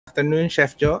Afternoon,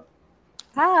 Chef Joe.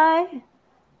 Hi.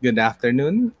 Good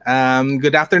afternoon.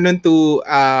 Good afternoon to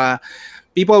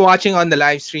people watching on the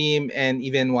live stream and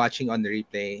even watching on the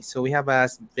replay. So we have a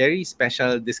very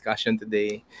special discussion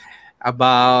today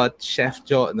about Chef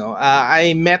Joe. No,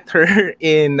 I met her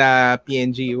in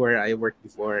PNG where I worked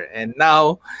before, and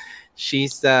now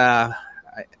she's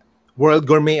World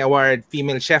Gourmet Award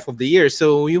Female Chef of the Year.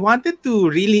 So we wanted to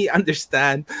really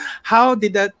understand how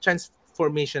did that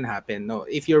transformation happen. No,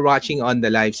 if you're watching on the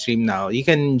live stream now, you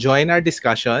can join our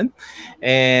discussion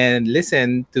and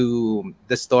listen to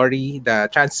the story, the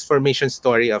transformation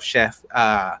story of Chef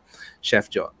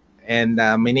Joe. And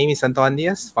my name is Anton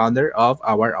Diaz, founder of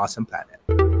Our Awesome Planet.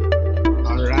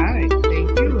 All right,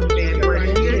 thank you. And we're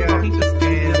here talking to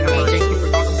thank you for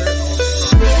talking to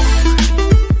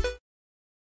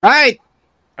Right.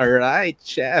 All right,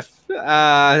 Chef.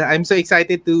 I'm so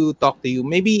excited to talk to you.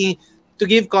 Maybe to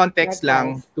give context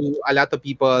lang to a lot of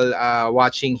people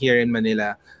watching here in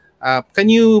Manila, can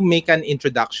you make an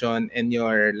introduction and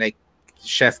your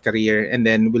chef career, and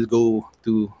then we'll go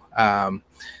to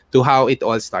how it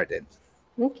all started.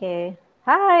 Okay.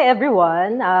 Hi,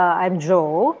 everyone. I'm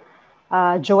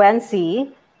Johanne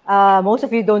Siy. Most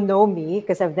of you don't know me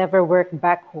because I've never worked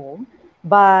back home.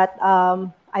 But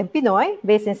I'm Pinoy,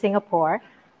 based in Singapore.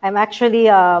 I'm actually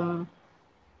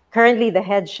currently the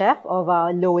head chef of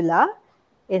Lolla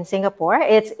in Singapore.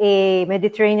 It's a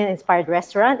Mediterranean-inspired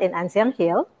restaurant in Ann Siang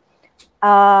Hill.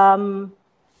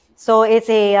 So it's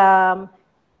a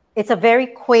very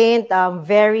quaint,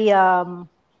 very I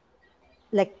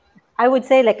would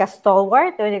say like a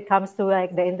stalwart when it comes to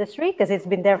like the industry because it's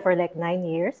been there for like 9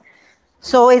 years.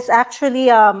 So it's actually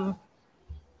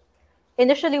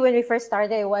initially when we first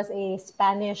started, it was a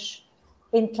Spanish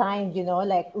inclined,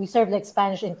 like we serve like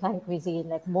Spanish inclined cuisine,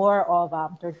 like more of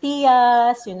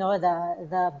tortillas,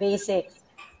 the basics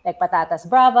like patatas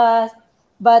bravas.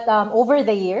 But over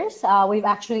the years, we've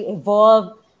actually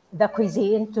evolved the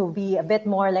cuisine to be a bit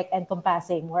more like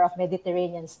encompassing, more of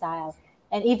Mediterranean style.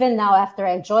 And even now, after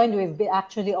I joined, we've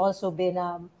actually also been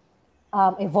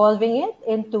evolving it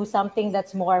into something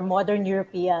that's more modern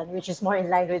European, which is more in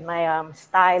line with my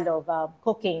style of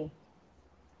cooking.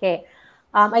 Okay.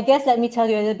 I guess let me tell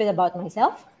you a little bit about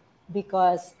myself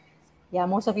because, yeah,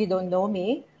 most of you don't know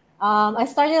me. I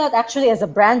started out actually as a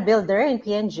brand builder in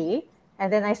PNG, and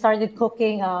then I started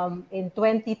cooking in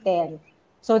 2010.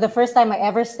 So the first time I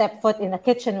ever stepped foot in a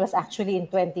kitchen was actually in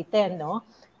 2010, no?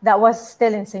 That was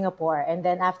still in Singapore. And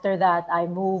then after that, I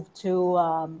moved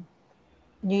to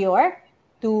New York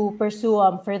to pursue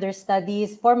further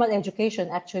studies, formal education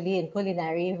actually in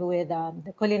culinary with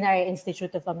the Culinary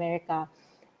Institute of America.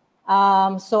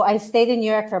 So I stayed in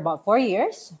New York for about 4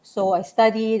 years. So I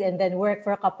studied and then worked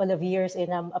for a couple of years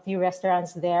in a few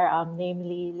restaurants there,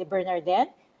 namely Le Bernardin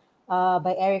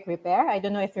by Eric Ripert. I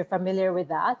don't know if you're familiar with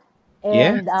that.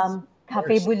 And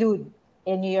Café Boulud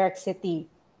in New York City.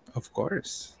 Of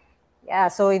course. Yeah,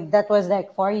 so that was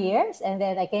like 4 years. And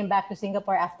then I came back to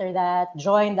Singapore after that,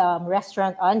 joined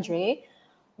Restaurant Andre,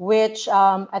 which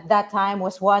at that time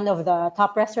was one of the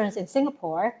top restaurants in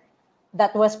Singapore.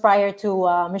 That was prior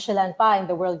to Michelin Pa in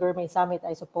the World Gourmet Summit,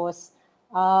 I suppose.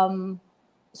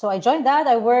 So I joined that.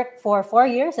 I worked for 4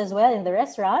 years as well in the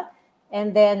restaurant.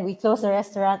 And then we closed the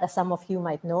restaurant, as some of you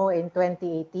might know, in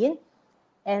 2018.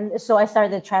 And so I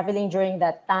started traveling during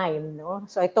that time. No?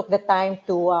 So I took the time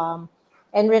to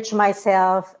enrich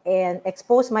myself and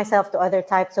expose myself to other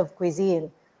types of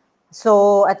cuisine.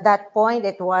 So at that point,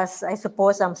 it was, I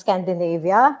suppose,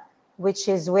 Scandinavia, which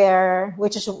is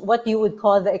what you would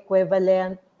call the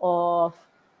equivalent of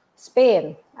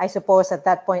Spain, I suppose, at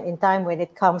that point in time when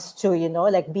it comes to,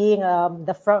 like being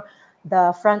the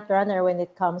front runner when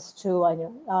it comes to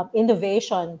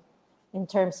innovation in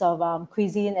terms of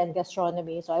cuisine and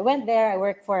gastronomy. So I went there, I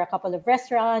worked for a couple of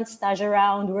restaurants, stage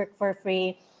around, worked for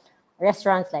free,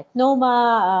 restaurants like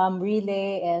Noma,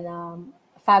 Relae, and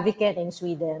Faviken in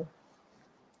Sweden.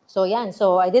 So yeah, and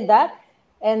so I did that.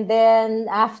 And then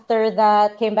after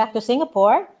that, came back to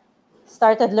Singapore,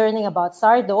 started learning about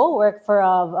sourdough, worked for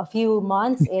a few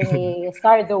months in a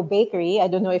sourdough bakery. I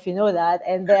don't know if you know that.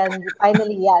 And then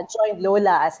finally, joined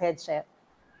Lolla as head chef.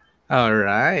 All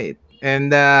right.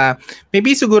 And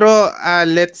maybe siguro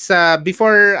let's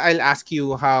before I'll ask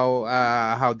you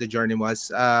how the journey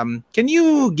was. Can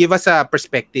you give us a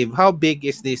perspective? How big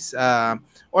is this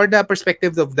or the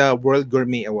perspective of the World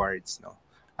Gourmet Awards? No,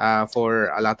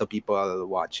 for a lot of people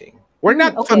watching. We're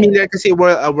not familiar kasi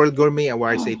World Gourmet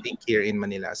Awards, I think, here in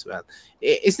Manila as well.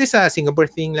 Is this a Singapore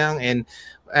thing lang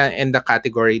and the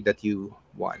category that you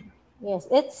won? Yes,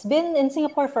 it's been in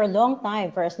Singapore for a long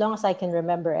time, for as long as I can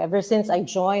remember, ever since I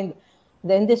joined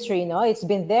the industry, it's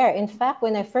been there. In fact,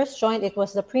 when I first joined, it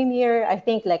was the premier, I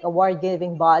think, like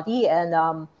award-giving body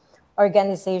and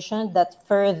organization that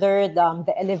furthered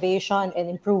the elevation and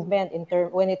improvement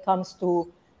when it comes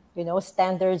to,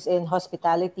 standards in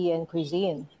hospitality and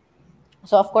cuisine.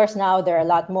 So of course now there are a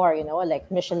lot more,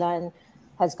 like Michelin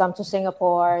has come to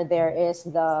Singapore. There is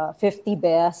the 50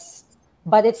 best,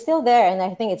 but it's still there, and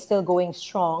I think it's still going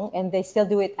strong. And they still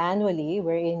do it annually,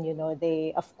 wherein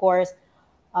they of course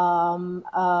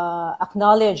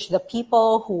acknowledge the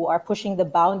people who are pushing the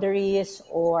boundaries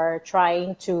or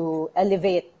trying to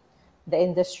elevate the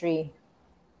industry.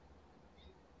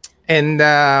 And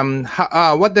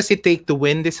what does it take to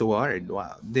win this award?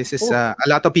 Wow, this is a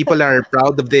lot of people are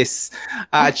proud of this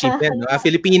achievement. No? A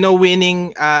Filipino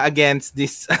winning against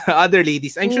these other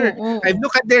ladies. I'm sure I've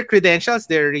looked at their credentials;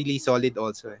 they're really solid,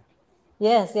 also.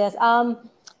 Yes, yes.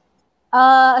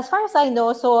 As far as I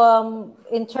know, so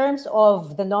in terms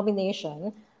of the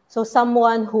nomination, so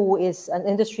someone who is an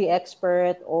industry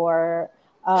expert or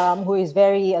who is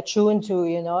very attuned to,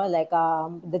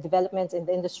 the developments in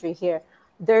the industry here,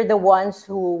 they're the ones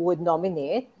who would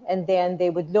nominate, and then they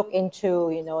would look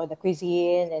into, the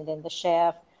cuisine and then the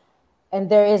chef. And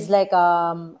there is like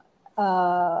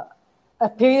a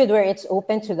period where it's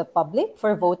open to the public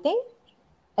for voting.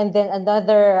 And then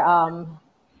another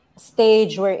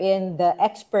stage wherein the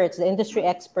industry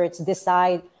experts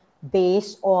decide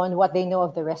based on what they know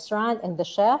of the restaurant and the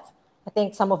chef. I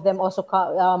think some of them also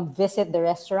visit the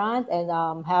restaurant and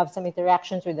have some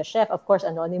interactions with the chef, of course,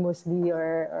 anonymously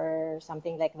or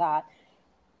something like that.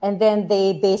 And then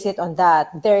they base it on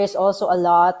that. There is also a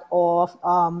lot of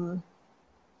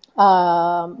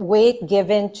weight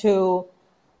given to,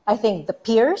 I think, the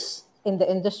peers in the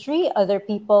industry, other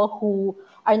people who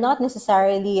are not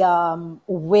necessarily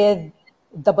with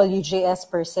WJS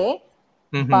per se,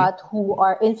 but who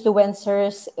are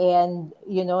influencers and,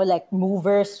 like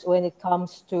movers when it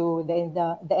comes to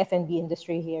the F&B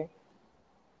industry here.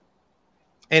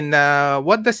 And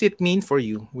what does it mean for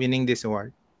you winning this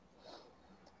award?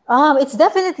 It's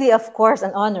definitely, of course,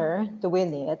 an honor to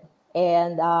win it.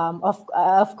 And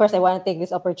of course, I want to take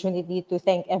this opportunity to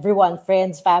thank everyone,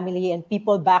 friends, family, and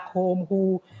people back home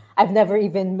who I've never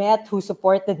even met who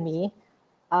supported me.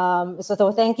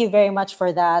 So thank you very much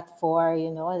for that, for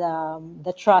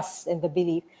the trust and the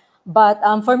belief. But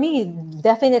for me,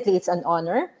 definitely it's an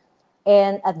honor,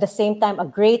 and at the same time a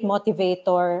great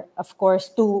motivator, of course,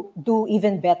 to do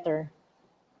even better.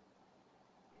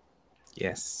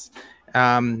 Yes.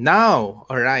 Now,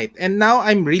 all right. And now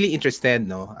I'm really interested,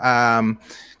 no?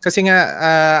 Kasi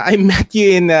nga, I met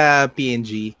you in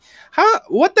PNG.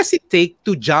 What does it take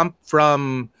to jump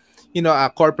from,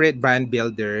 a corporate brand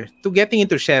builder to getting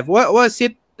into chef? What was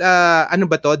it, ano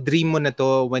ba to? Dream mo na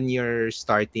to when you're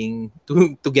starting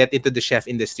to get into the chef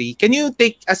industry? Can you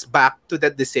take us back to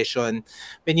that decision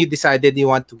when you decided you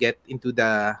want to get into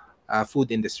the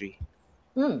food industry?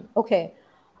 Okay.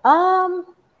 No,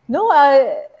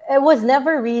 it was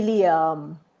never really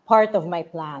part of my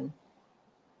plan,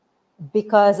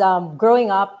 because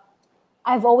growing up,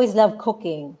 I've always loved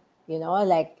cooking,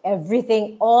 like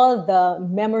everything, all the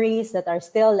memories that are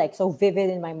still like so vivid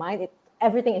in my mind,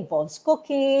 everything involves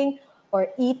cooking or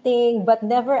eating, but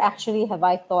never actually have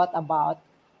I thought about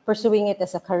pursuing it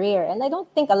as a career. And I don't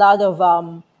think a lot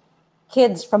of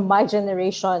kids from my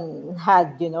generation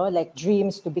had, like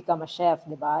dreams to become a chef,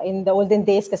 diba? In the olden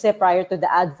days, kasi prior to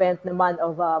the advent naman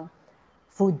of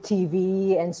food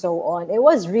TV and so on, it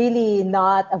was really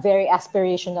not a very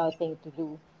aspirational thing to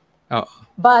do. Oh.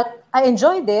 But I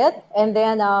enjoyed it. And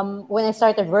then when I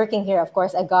started working here, of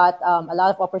course, I got a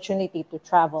lot of opportunity to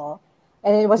travel.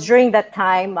 And it was during that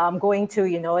time going to,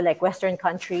 like Western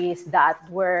countries that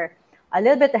were a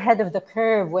little bit ahead of the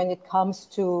curve when it comes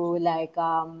to like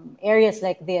areas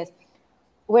like this,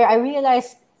 where I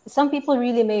realized some people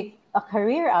really make a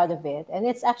career out of it. And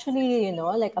it's actually,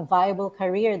 like a viable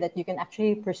career that you can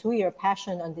actually pursue your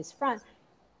passion on this front.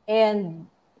 And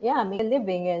yeah, make a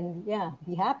living and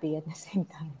be happy at the same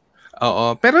time.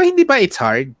 Oo. Pero hindi ba it's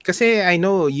hard? Kasi I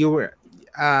know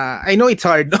it's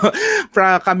hard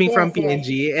coming from Yes, yes.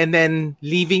 PNG and then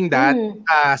leaving that,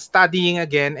 studying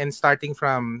again and starting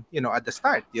from, at the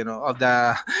start, of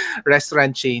the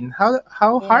restaurant chain.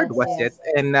 How hard Yes, was it?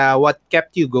 yes. And what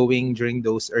kept you going during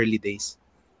those early days?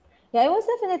 Yeah, it was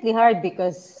definitely hard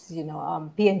because,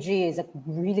 P&G is a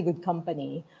really good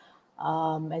company.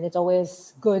 And it's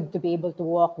always good to be able to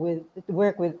work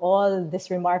with all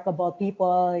these remarkable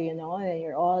people, and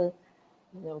you're all,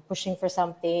 pushing for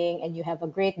something, and you have a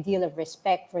great deal of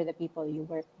respect for the people you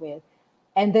work with.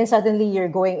 and then suddenly you're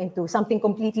going into something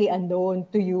completely unknown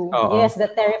to you. Oo. Yes,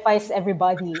 that terrifies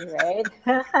everybody, right?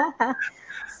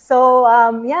 So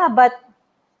yeah, but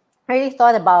I really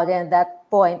thought about it at that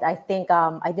point. I think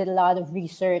I did a lot of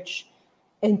research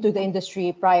into the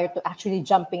industry prior to actually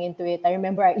jumping into it. I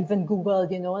remember I even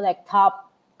Googled, like top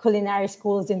culinary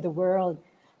schools in the world.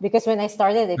 Because when I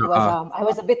started, it was Oo. I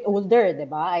was a bit older,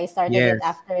 diba? I started it Yes.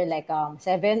 after like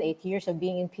 7, 8 years of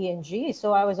being in PNG.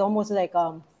 So I was almost like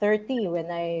 30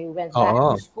 when I went back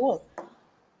to Oo. school.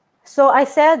 So I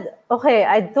said, okay,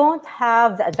 I don't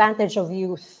have the advantage of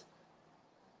youth.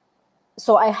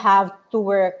 So I have to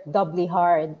work doubly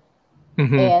hard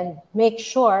Mhm. and make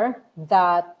sure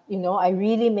that I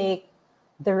really make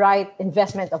the right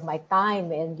investment of my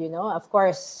time. And of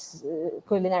course,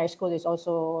 culinary school is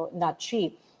also not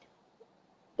cheap,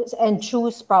 and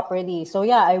choose properly. So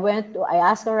yeah, I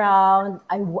asked around,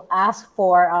 asked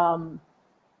for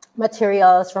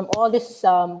materials from all these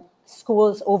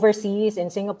schools overseas in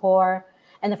Singapore.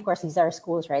 And of course, these are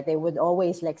schools, right? They would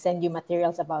always like send you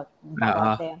materials Oo.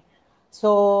 about them.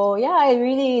 So yeah, I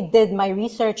really did my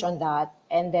research on that,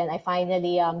 and then I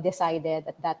finally decided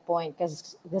at that point,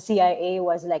 because the CIA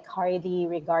was like highly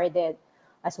regarded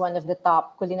as one of the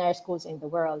top culinary schools in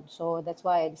the world. So that's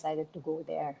why I decided to go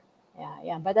there.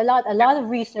 Yeah, yeah. But a lot of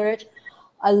research,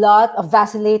 a lot of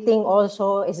vacillating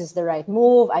also. Is this the right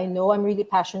move? I know I'm really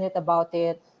passionate about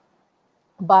it,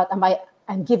 but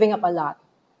I'm giving up a lot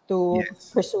to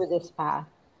Yes. pursue this path.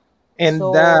 And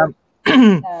So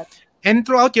uh, and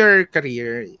throughout your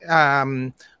career,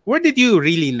 where did you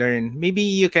really learn? Maybe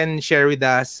you can share with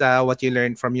us what you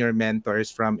learned from your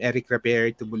mentors, from Eric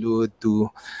Ripert to Boulud to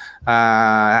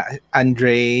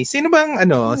Andre. Sino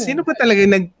ba talaga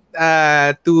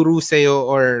turo sa'yo,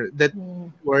 or that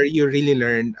mm, where you really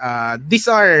learned? These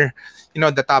are,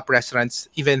 the top restaurants,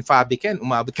 even Faviken,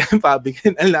 umabot ka ng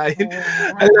Faviken, ang layo,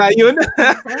 ang yeah. layo na,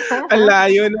 ang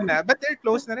layo na. But they're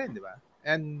close na rin, di ba?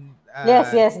 And,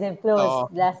 Yes, yes, they've closed oh,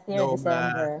 last year, Noma.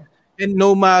 December. And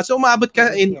Noma. So umabot Yeah,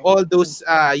 ka this in year. all those,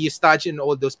 you studied in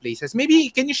all those places. Maybe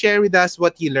can you share with us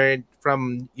what you learned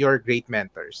from your great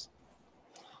mentors?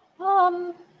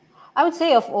 Um, I would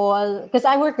say of all, because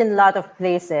I worked in a lot of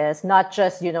places, not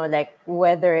just, like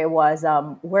whether it was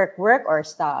work or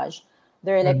stage.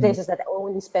 There are like Mhm. places that I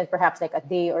only spent perhaps like a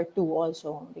day or two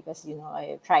also, because,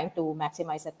 I'm trying to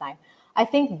maximize the time. I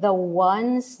think the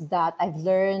ones that I've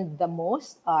learned the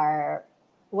most are,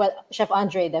 well, Chef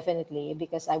Andre, definitely,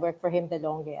 because I worked for him the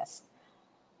longest.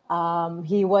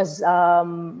 He was,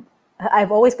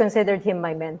 I've always considered him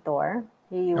my mentor.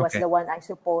 He was Okay. the one, I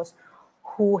suppose,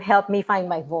 who helped me find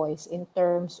my voice in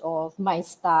terms of my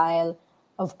style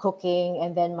of cooking,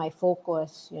 and then my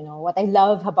focus. What I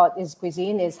love about his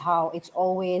cuisine is how it's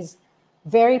always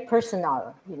very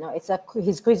personal.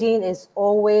 His cuisine is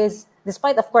always,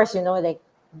 despite of course, like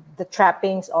the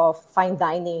trappings of fine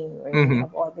dining, where you Mhm.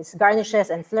 have all these garnishes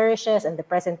and flourishes, and the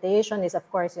presentation is of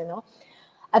course,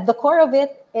 at the core of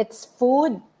it, it's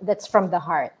food that's from the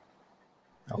heart.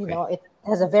 Okay. It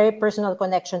has a very personal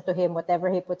connection to him, whatever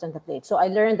he puts on the plate. So I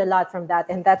learned a lot from that.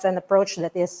 And that's an approach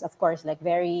that is, of course, like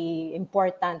very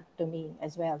important to me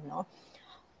as well. No?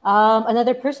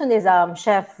 Another person is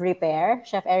Chef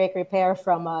Eric Ripert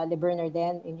from Le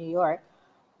Bernardin in New York.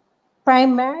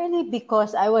 Primarily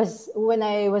because when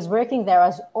I was working there, I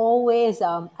was always,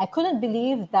 I couldn't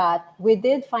believe that we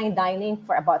did fine dining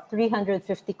for about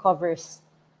 350 covers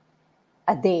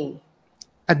a day.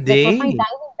 A Like for fine day?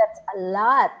 dining, that's a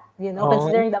lot, Oh.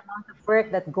 considering the amount of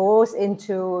work that goes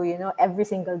into, every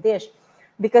single dish.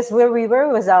 Because where we were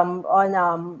was on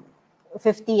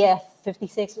 50th,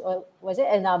 56, was it?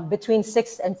 And between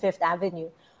 6th and 5th Avenue.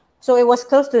 So it was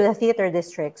close to the theater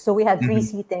district. So we had three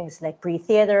Mhm. seatings, like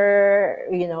pre-theater,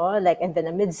 like, and then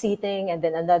a mid-seating, and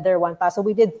then another one pa. So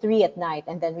we did three at night,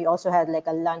 and then we also had like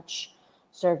a lunch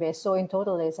service. So in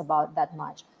total, it's about that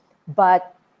much.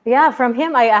 But yeah, from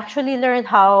him, I actually learned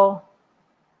how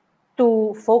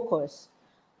to focus.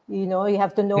 You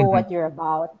have to know Mhm. what you're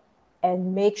about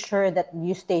and make sure that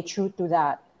you stay true to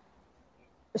that.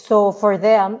 So for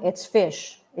them, it's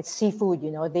fish, it's seafood.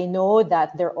 They know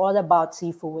that they're all about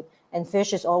seafood, and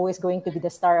fish is always going to be the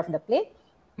star of the plate.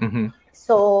 Mhm.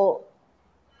 So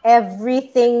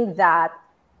everything that,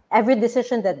 every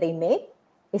decision that they make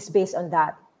is based on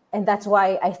that. And that's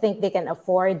why I think they can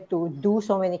afford to do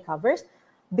so many covers,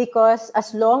 because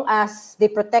as long as they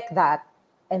protect that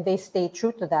and they stay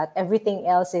true to that, everything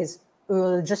else is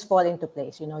will just fall into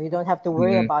place. You don't have to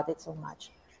worry Mhm. about it so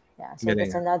much. Yeah, so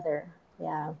Galing, that's another.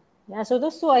 Yeah. Yeah, so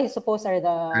those two I suppose are the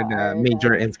are the are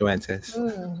major the influences.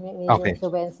 major Okay.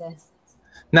 influences.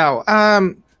 Now,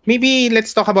 Maybe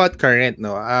let's talk about current,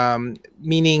 no?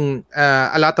 Meaning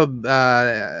a lot of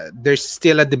there's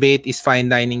still a debate, is fine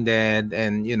dining dead,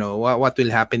 and what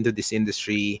will happen to this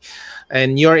industry.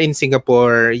 And you're in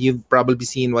Singapore, you've probably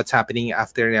seen what's happening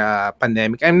after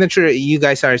pandemic. I'm not sure you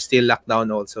guys are still locked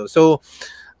down also. So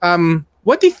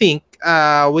what do you think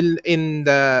will in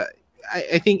the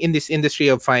I think in this industry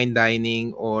of fine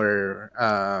dining, or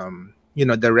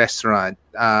the restaurant,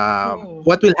 Hmm.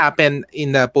 what will happen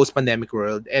in the post pandemic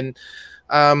world?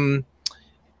 Um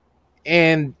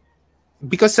and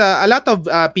because a lot of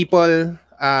people,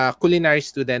 culinary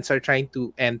students, are trying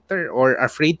to enter or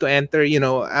afraid to enter,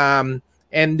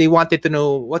 and they wanted to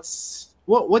know what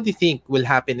do you think will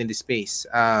happen in this space,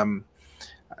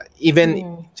 even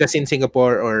Hmm. just in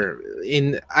Singapore, or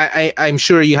I'm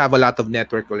sure you have a lot of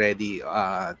network already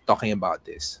talking about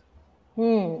this.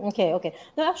 Hmm. Okay. Okay.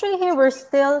 No, actually, here we're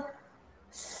still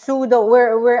pseudo.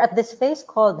 We're at this phase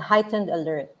called heightened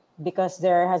alert because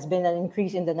there has been an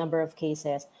increase in the number of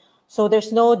cases. So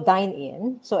there's no dine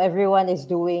in. So everyone is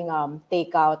doing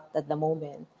takeout at the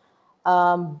moment.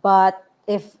 But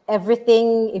if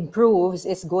everything improves,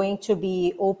 it's going to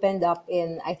be opened up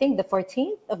in, I think, the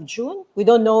 14th of June. We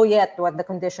don't know yet what the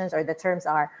conditions or the terms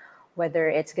are, whether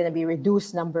it's going to be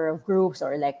reduced number of groups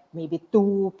or like maybe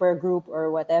two per group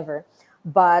or whatever.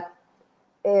 But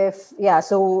if, yeah,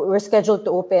 so we're scheduled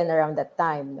to open around that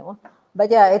time, no?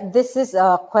 But yeah, this is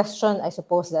a question, I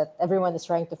suppose, that everyone is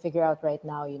trying to figure out right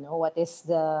now, what's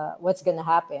going to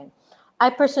happen. I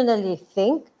personally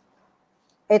think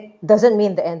it doesn't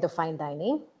mean the end of fine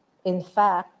dining. In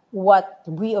fact, what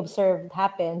we observed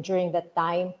happened during that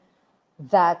time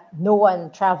that no one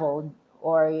traveled,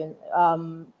 or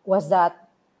was that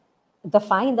the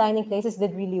fine dining places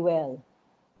did really well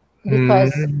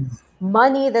because Mm-hmm.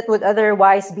 money that would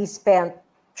otherwise be spent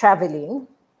traveling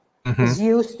is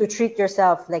used to treat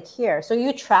yourself like here. So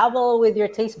you travel with your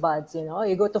taste buds,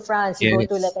 you go to France, you go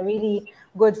to like Yes. a really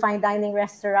good fine dining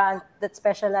restaurant that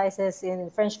specializes in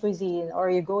French cuisine, or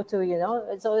you go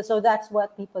to, so that's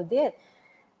what people did.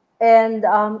 And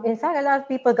in fact, a lot of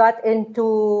people got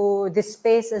into this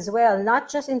space as well, not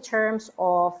just in terms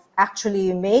of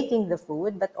actually making the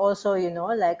food, but also,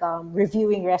 like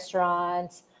reviewing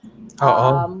restaurants, Oh.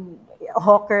 um,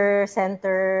 hawker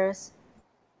centers,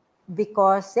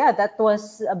 because yeah, that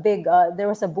was a big there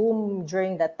was a boom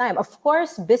during that time. Of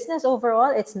course, business overall,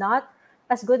 it's not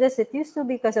as good as it used to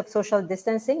because of social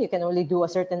distancing. You can only do a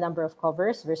certain number of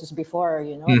covers versus before, like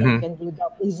you Mm-hmm. can do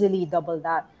easily double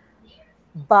that.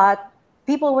 But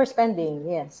people were spending,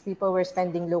 yes, people were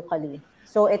spending locally,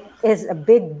 so it is a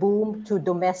big boom to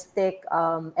domestic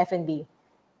F&B.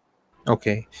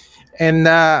 Okay. And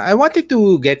I wanted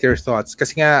to get your thoughts,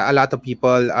 kasi nga a lot of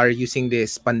people are using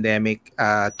this pandemic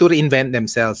to reinvent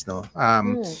themselves, no?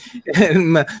 Hmm.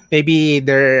 And maybe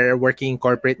they're working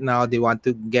corporate now, they want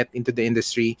to get into the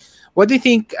industry. What do you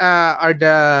think are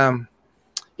the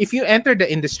if you enter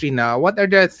the industry now, what are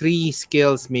the three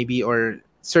skills maybe, or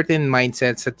certain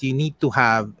mindsets that you need to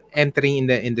have entering in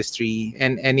the industry,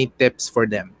 and any tips for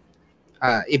them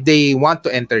if they want to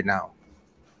enter now?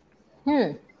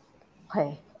 Hmm.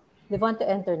 Okay. They want to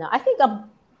enter now. I think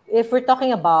if we're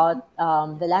talking about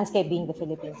the landscape being the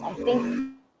Philippines, I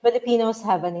think Filipinos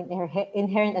have an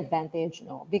inherent advantage,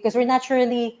 because we're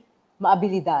naturally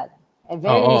maabilidad and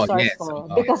very Oh, yes.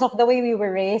 resourceful because of the way we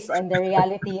were raised and the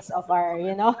realities of our.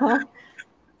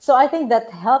 So I think that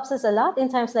helps us a lot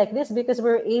in times like this because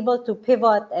we're able to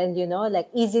pivot and, like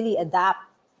easily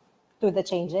adapt to the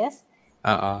changes.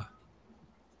 Uh-uh.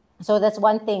 So that's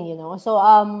one thing. So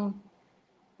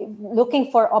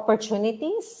looking for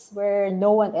opportunities where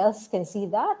no one else can see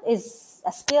that is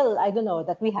a skill, I don't know,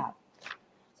 that we have.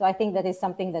 So I think that is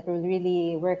something that will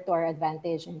really work to our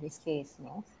advantage in this case.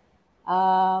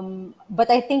 But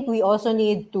I think we also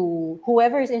need to,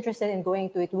 whoever is interested in going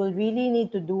to it will really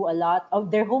need to do a lot of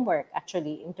their homework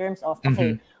actually in terms of, Mm-hmm.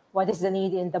 okay, what is the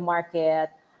need in the market?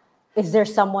 Is there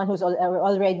someone who's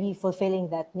already fulfilling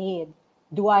that need?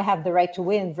 Do I have the right to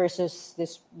win versus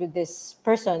this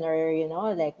person,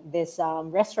 or like this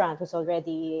restaurant who's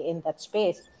already in that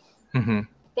space? Mm-hmm.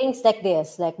 Things like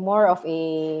this, like more of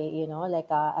a like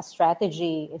a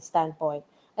strategy standpoint.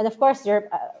 And of course,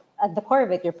 at the core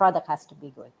of it, your product has to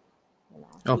be good. You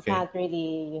Okay. can't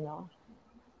really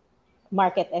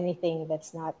market anything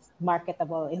that's not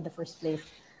marketable in the first place.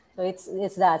 So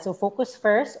it's that. So focus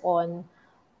first on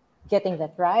getting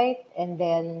that right, and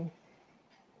then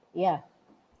yeah,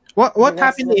 the What rest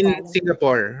happened will in follow.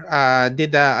 Singapore?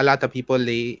 Did a lot of people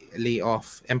lay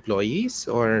off employees,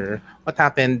 or what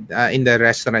happened in the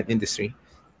restaurant industry?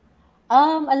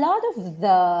 A lot of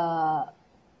the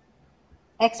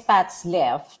expats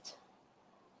left,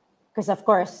 because of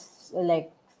course, like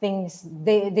things,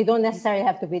 they don't necessarily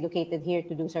have to be located here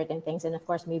to do certain things, and of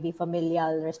course maybe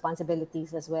familial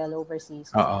responsibilities as well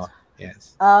overseas. Oh,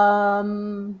 yes.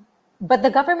 But the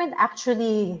government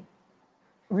actually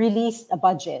released a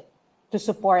budget to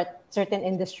support certain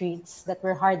industries that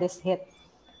were hardest hit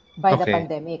by the Okay.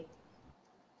 pandemic.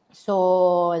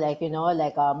 So, like,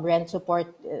 like rent support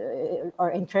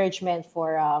or encouragement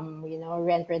for,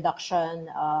 rent reduction,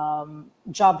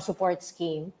 job support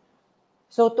scheme.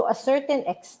 So, to a certain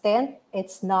extent,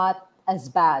 it's not as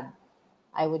bad,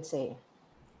 I would say.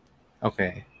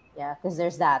 Okay. Yeah, because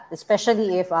there's that.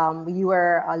 Especially if you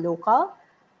were a local,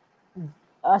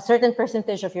 a certain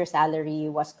percentage of your salary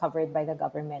was covered by the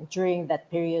government during that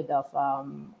period of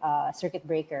circuit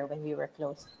breaker when we were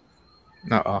closed.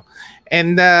 Oo.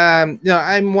 And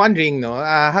I'm wondering, no,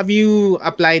 have you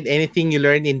applied anything you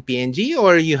learned in PNG,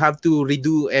 or you have to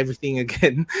redo everything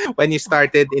again when you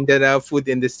started in the food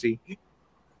industry?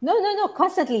 No,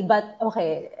 constantly. But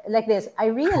okay, like this,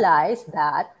 I realized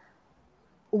that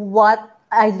what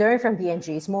I learned from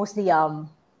BNG is mostly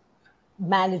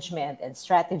management and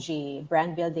strategy,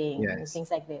 brand building, and Yes.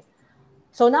 things like this.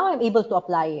 So now I'm able to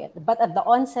apply it. But at the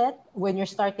onset, when you're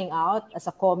starting out as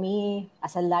a commis,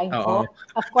 as a line Oo. cook,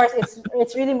 of course,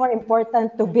 it's really more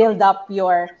important to build up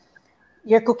your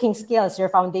cooking skills, your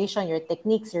foundation, your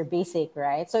techniques, your basic,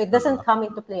 right? So it doesn't Oo. come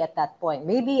into play at that point.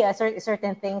 Maybe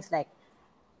certain things like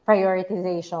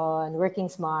prioritization, working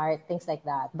smart, things like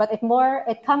that. But it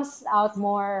comes out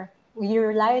more. You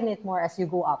rely on it more as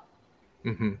you go up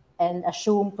Mhm. and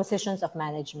assume positions of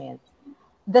management.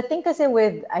 The thing kasi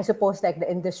with, I suppose, like the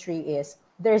industry is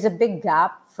there's a big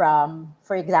gap from,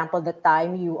 for example, the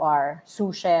time you are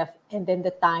sous chef and then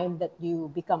the time that you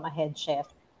become a head chef.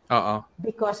 Oo.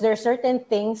 Because there are certain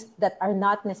things that are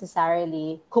not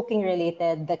necessarily cooking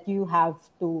related that you have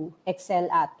to excel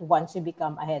at once you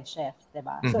become a head chef,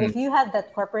 diba? So Mhm. if you had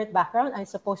that corporate background, I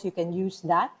suppose you can use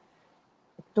that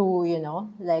to,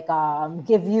 like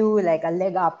give you like a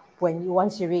leg up when you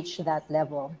once you reach that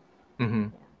level. Mhm.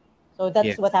 So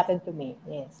that's what Yes. happened to me.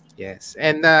 Yes. Yes.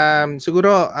 And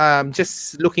siguro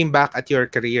just looking back at your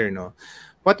career, no.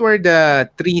 What were the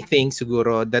three things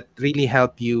siguro that really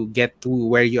helped you get to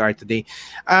where you are today?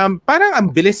 Parang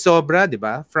ang bilis sobra, 'di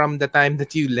ba? From the time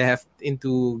that you left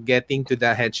into getting to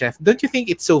the head chef. Don't you think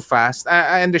it's so fast?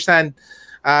 I understand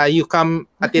you come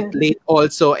at it late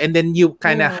also, and then you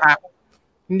kind of Mm, hack,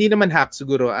 hindi naman hack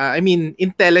siguro. I mean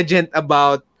intelligent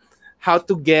about how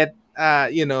to get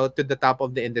to the top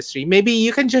of the industry. Maybe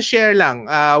you can just share lang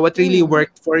what really mm,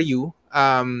 worked for you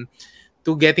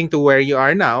to getting to where you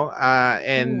are now,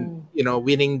 and mm.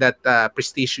 winning that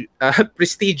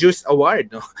prestigious award,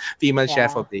 no? Female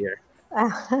Chef Yeah. of the Year.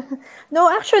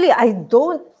 No, actually, I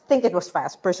don't think it was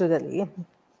fast personally.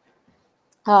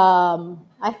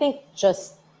 I think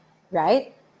just right,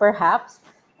 perhaps.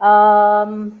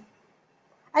 Um,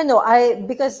 I know I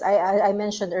because I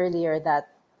mentioned earlier that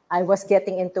I was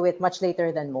getting into it much later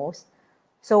than most.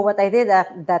 So what I did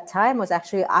at that time was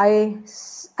actually I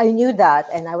knew that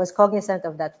and I was cognizant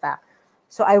of that fact.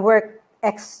 So I worked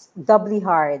doubly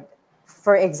hard.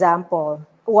 For example,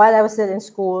 while I was still in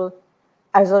school,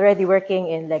 I was already working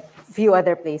in like few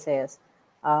other places.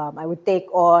 I would take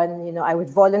on, I would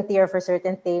volunteer for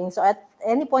certain things. So at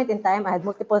any point in time, I had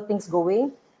multiple things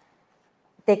going,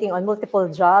 taking on multiple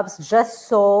jobs just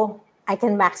so I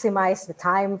can maximize the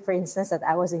time, for instance, that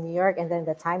I was in New York and then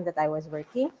the time that I was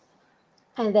working.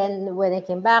 And then when I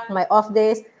came back, my off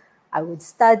days, I would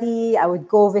study, I would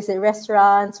go visit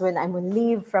restaurants. When I'm on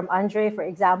leave from Andre, for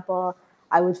example,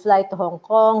 I would fly to Hong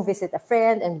Kong, visit a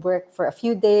friend, and work for a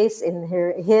few days in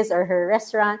his or her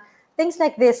restaurant. Things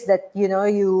like this that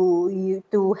you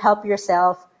to help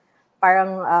yourself,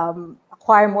 parang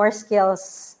acquire more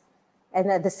skills, and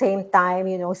at the same time,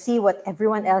 see what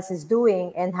everyone else is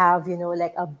doing and have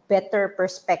like a better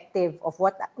perspective of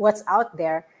what's out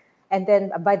there. And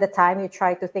then by the time you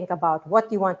try to think about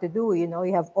what you want to do, you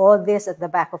have all this at the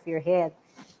back of your head,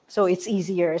 so it's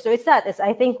easier. So it's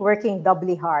I think working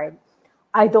doubly hard.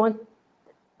 I don't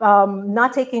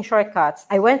not taking shortcuts.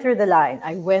 I went through the line.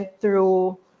 I went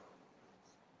through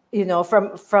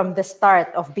from the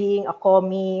start of being a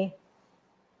commie,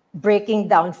 breaking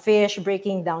down fish,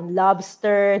 breaking down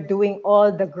lobster, doing all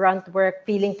the grunt work,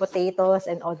 peeling potatoes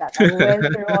and all that. I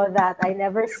went through all that. I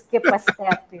never skip a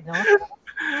step.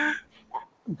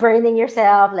 Burning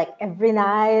yourself like every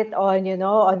night on,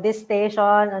 on this station,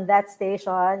 on that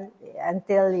station,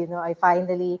 until, I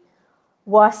finally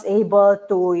was able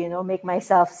to, make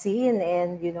myself seen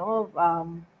and,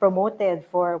 promoted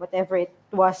for whatever it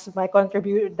was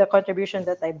the contribution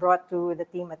that I brought to the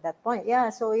team at that point. Yeah.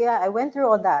 So yeah, I went through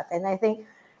all that. And I think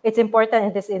it's important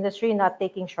in this industry not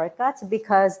taking shortcuts,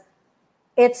 because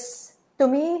it's, to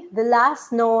me, the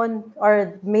last known,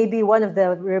 or maybe one of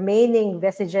the remaining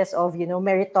vestiges of,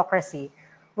 meritocracy,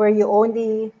 where you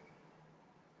only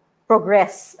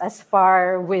progress as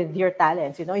far with your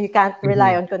talents. You can't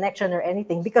rely Mhm. on connection or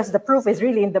anything, because the proof is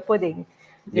really in the pudding.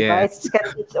 Diba? Yes.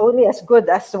 It's only as good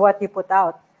as what you put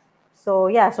out. So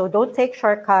yeah, so don't take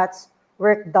shortcuts,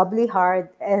 work doubly hard,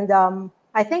 and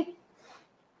I think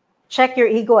check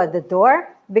your ego at the door,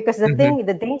 because Mhm.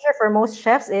 the danger for most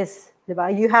chefs is,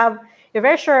 diba, you're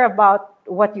very sure about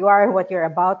what you are, what you're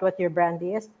about, what your brand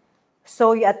is.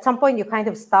 So at some point you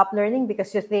kind of stop learning,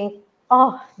 because you think,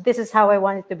 oh, this is how I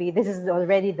want it to be. This is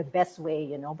already the best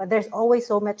way. But there's always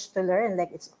so much to learn.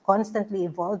 Like, it's constantly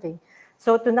evolving.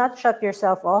 So to not shut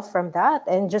yourself off from that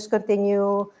and just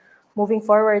continue moving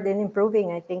forward and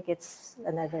improving, I think it's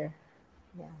another,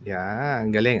 yeah. Yeah,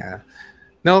 ang galing ah.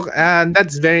 No,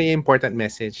 that's very important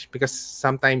message because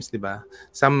sometimes, 'di ba,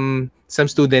 some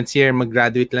students here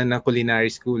mag-graduate lang ng culinary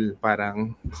school,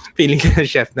 parang feeling na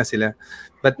chef na sila.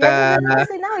 But Yeah, the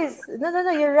honestly now is no.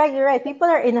 You're right. You're right. People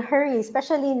are in a hurry,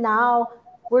 especially now.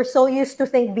 We're so used to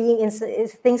things being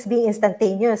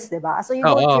instantaneous, diba? So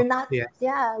oo, you're not. yes.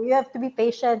 Yeah, you have to be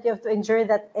patient. You have to enjoy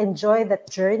that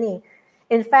journey.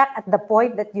 In fact, at the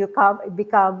point that you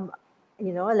become,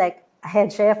 like a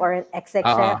head chef or an exec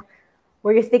Oo. chef,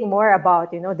 where you think more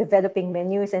about, developing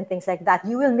menus and things like that,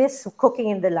 you will miss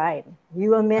cooking in the line.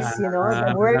 You will miss, the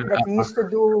work that you Oo. used to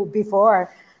do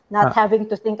before, not Ah, having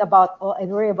to think about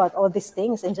and worry about all these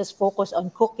things, and just focus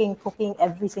on cooking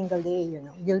every single day.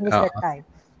 You'll miss that oo. time.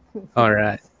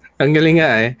 Alright. Ang galing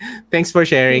nga eh. Thanks for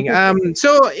sharing.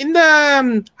 So in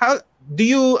the how do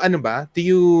you ano ba? Do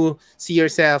you see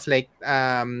yourself like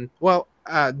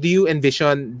do you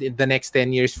envision the next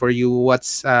 10 years for you?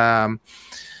 What's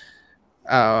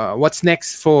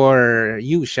next for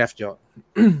you, Chef Joe?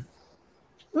 Mm,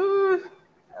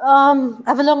 I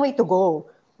have a long way to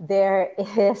go. There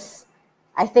is,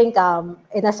 I think,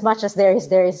 in as much as there is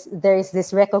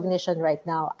this recognition right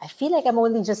now, I feel like I'm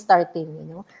only just starting.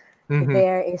 Mhm.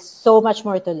 There is so much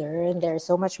more to learn. There's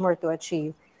so much more to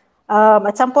achieve.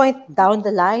 At some point down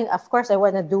the line, of course, I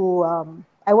want to do.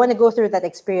 I want to go through that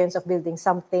experience of building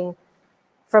something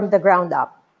from the ground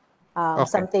up. Okay.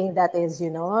 Something that is,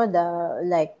 the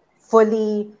like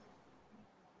fully,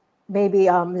 maybe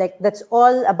like that's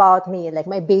all about me, like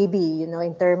my baby,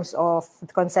 in terms of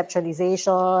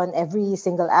conceptualization, every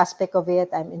single aspect of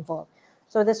it I'm involved.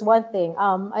 So that's one thing.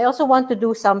 I also want to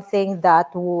do something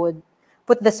that would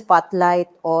put the spotlight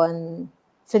on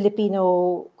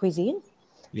Filipino cuisine.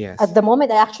 At Yes. the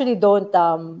moment,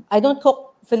 I don't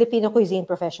cook Filipino cuisine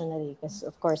professionally, because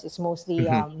of course it's mostly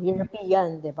Mhm.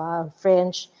 European, diba?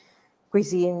 French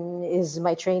cuisine is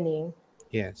my training.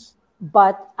 Yes.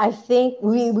 But I think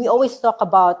we always talk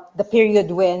about the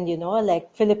period when,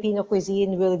 like Filipino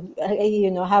cuisine will,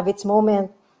 have its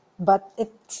moment, but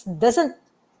it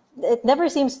never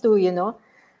seems to,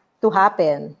 to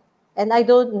happen. And I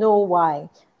don't know why.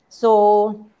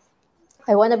 So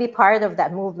I want to be part of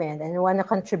that movement, and I want to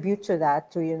contribute to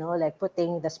that, to, like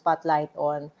putting the spotlight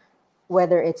on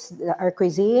whether it's our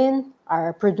cuisine,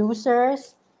 our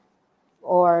producers,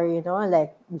 or,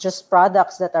 like just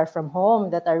products that are from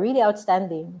home that are really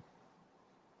outstanding.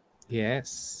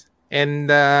 Yes.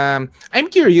 And I'm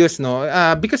curious, no,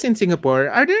 because in Singapore,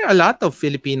 are there a lot of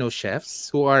Filipino chefs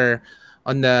who are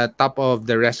on the top of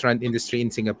the restaurant industry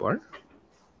in Singapore?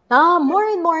 More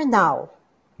and more now.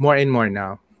 More and more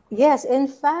now. Yes, in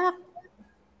fact,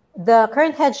 the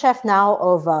current head chef now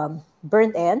of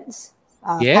Burnt Ends,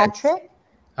 Yes. Patrick,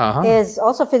 Uh-huh. is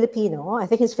also Filipino. I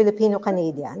think he's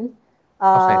Filipino-Canadian.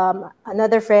 Okay.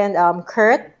 Another friend,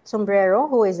 Kurt Sombrero,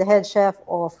 who is the head chef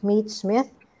of Meat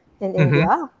Smith in Mm-hmm.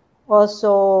 India,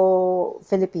 also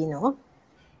Filipino.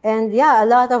 And yeah, a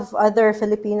lot of other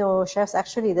Filipino chefs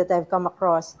actually that I've come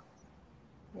across.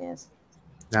 Yes.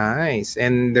 Nice.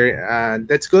 And there,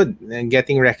 that's good. And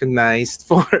getting recognized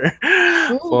for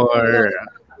No, for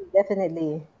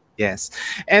definitely. yes.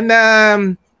 And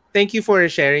thank you for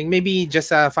sharing. Maybe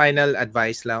just a final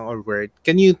advice lang or word.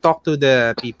 Can you talk to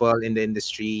the people in the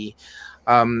industry,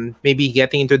 maybe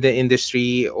getting into the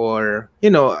industry or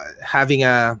having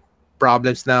a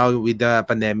problems now with the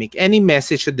pandemic? Any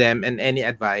message to them and any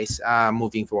advice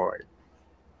moving forward?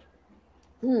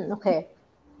 Okay.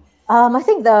 I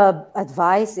think the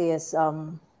advice is,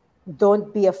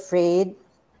 don't be afraid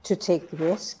to take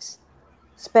risks,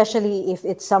 especially if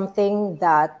it's something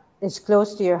that is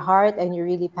close to your heart and you're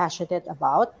really passionate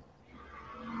about.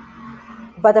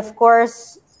 But of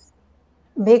course,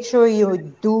 make sure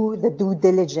you do the due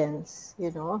diligence.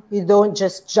 You don't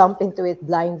just jump into it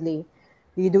blindly.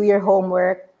 You do your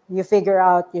homework, you figure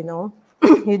out,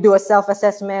 you do a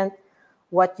self-assessment,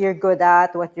 what you're good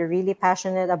at, what you're really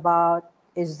passionate about.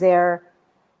 Is there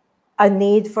a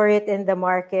need for it in the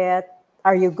market?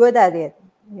 Are you good at it?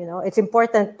 It's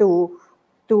important to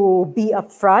be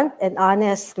upfront and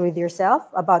honest with yourself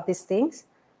about these things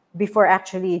before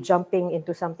actually jumping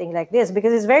into something like this,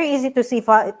 because it's very easy to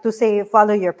say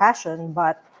follow your passion,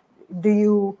 but do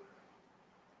you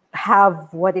have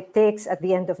what it takes at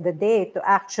the end of the day to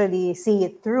actually see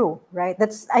it through, right?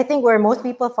 That's, I think, where most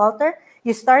people falter.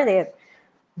 You start it,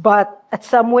 but at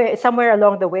somewhere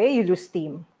along the way, you lose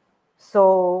steam.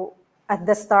 So at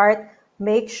the start,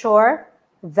 make sure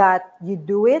that you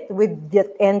do it with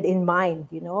that end in mind.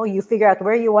 You figure out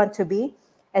where you want to be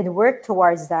and work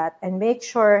towards that, and make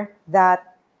sure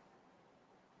that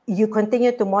you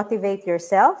continue to motivate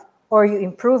yourself, or you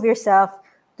improve yourself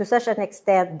to such an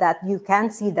extent that you can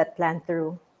see that plan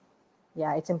through.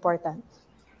 Yeah, it's important.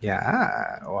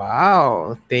 Yeah.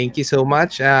 Wow. Thank you so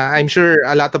much. I'm sure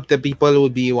a lot of the people will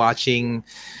be watching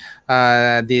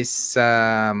this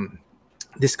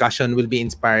discussion will be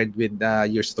inspired with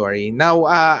your story. Now,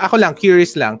 ako lang,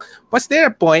 curious lang, was there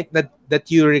a point that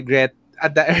you regret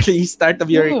at the early start of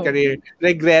your career,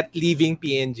 regret leaving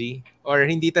PNG? Or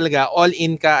hindi talaga, all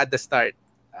in ka at the start,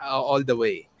 all the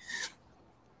way?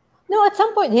 No, at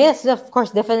some point, yes, of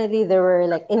course, definitely there were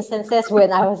like instances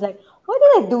when I was like, why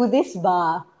did I do this,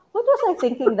 ba? What was I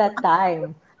thinking that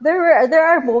time? There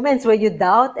are moments where you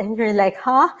doubt and you're like,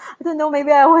 huh? I don't know,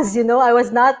 maybe I was, I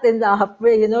was not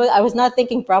I was not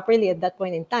thinking properly at that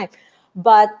point in time.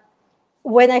 But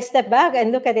when I step back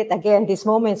and look at it again, these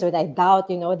moments when I doubt,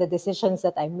 the decisions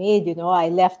that I made, I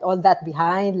left all that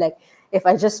behind. Like, if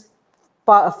I just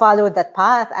followed that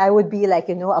path, I would be like,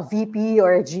 a VP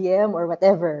or a GM or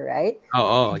whatever, right?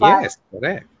 Oh, But yes,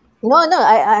 correct. no,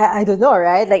 I don't know,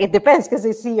 right? Like, it depends, because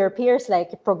you see your peers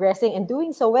like progressing and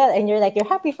doing so well, and you're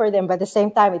happy for them, but at the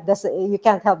same time, you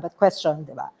can't help but question,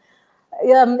 diba?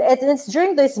 It's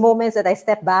during those moments that I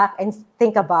step back and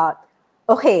think about,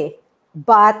 okay,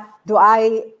 but do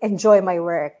I enjoy my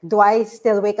work? Do I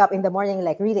still wake up in the morning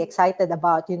like really excited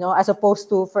about, as opposed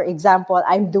to, for example,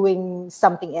 I'm doing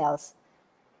something else?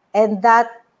 And that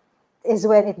is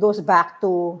when it goes back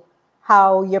to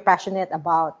how you're passionate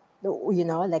about,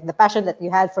 like the passion that you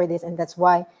had for this, and that's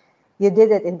why you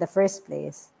did it in the first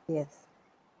place. Yes.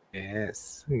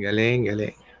 Yes. Galing.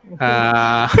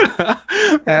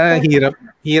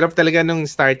 Hirap talaga nung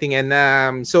starting,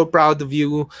 and so proud of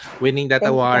you winning that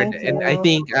award. Thank And I you.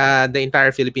 think the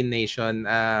entire Philippine nation,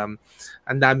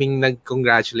 ang daming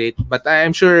nag-congratulate, but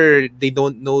I'm sure they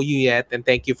don't know you yet, and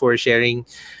thank you for sharing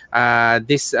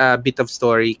this bit of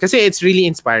story, kasi it's really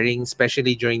inspiring,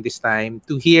 especially during this time,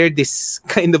 to hear this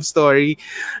kind of story.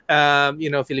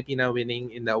 Filipina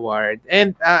winning in the award,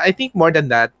 and I think more than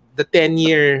that, the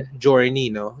 10-year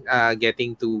journey,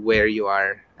 getting to where you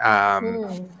are.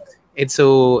 It's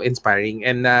so inspiring,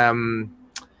 and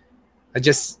I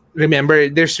just remember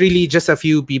there's really just a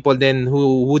few people then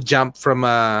who would jump from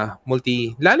a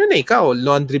lalo na ikaw,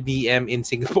 laundry BM in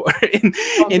Singapore, in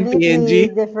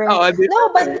PNG. Different. Oh,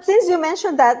 No, but since you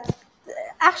mentioned that,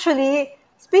 actually,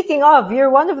 speaking of, you're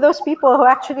one of those people who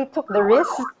actually took the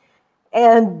risk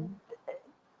and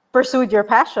pursued your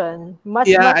passion much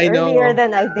I earlier know.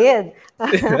 than I did.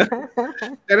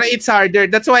 Pero it's harder.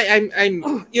 That's why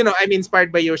I'm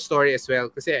inspired by your story as well.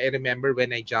 Kasi I remember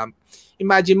when I jumped.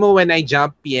 Imagine mo when I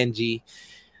jumped PNG.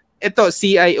 Ito,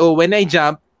 CIO,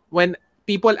 when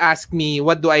people ask me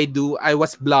what do I do, I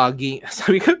was blogging.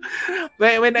 Sabi ko,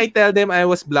 when I tell them I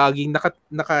was blogging,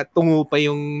 nakatungo pa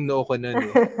yung noo ko nun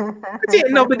eh. Kasi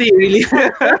nobody really.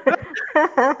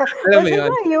 Alam mo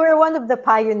But yun? you were one of the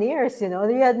pioneers,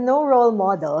 You had no role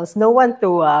models, no one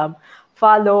to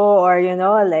follow, or,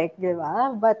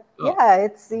 diba? But yeah,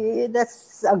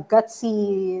 that's a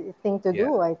gutsy thing to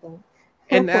do, I think.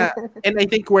 And I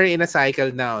think we're in a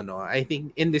cycle now, no? I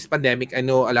think in this pandemic, I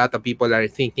know a lot of people are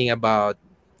thinking about,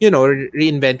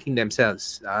 reinventing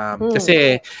themselves.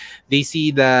 Kasi they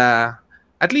see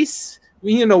at least,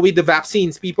 with the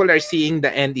vaccines, people are seeing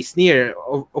the end is near.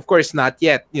 Of course, not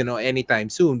yet, anytime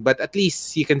soon, but at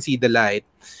least you can see the light,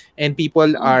 and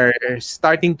people are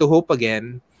starting to hope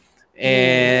again.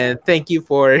 And thank you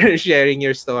for sharing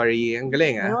your story. Ang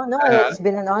galing, ah. No, it's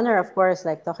been an honor, of course,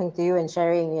 like talking to you and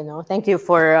sharing, Thank you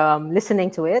for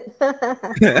listening to it.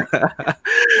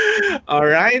 All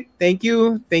right. Thank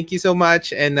you. Thank you so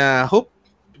much. And hope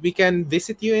we can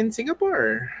visit you in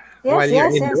Singapore while you're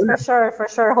in Lolla. For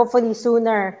sure. Hopefully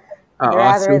sooner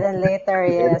rather than later,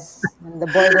 yes. When the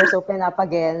borders open up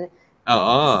again.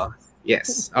 Oo.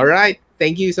 Yes. All right.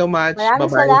 Thank you so much.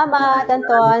 Maraming Bye-bye. salamat,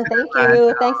 Anton. Thank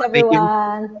you. Thanks, Thank you.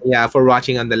 everyone. Yeah, for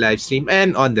watching on the live stream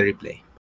and on the replay.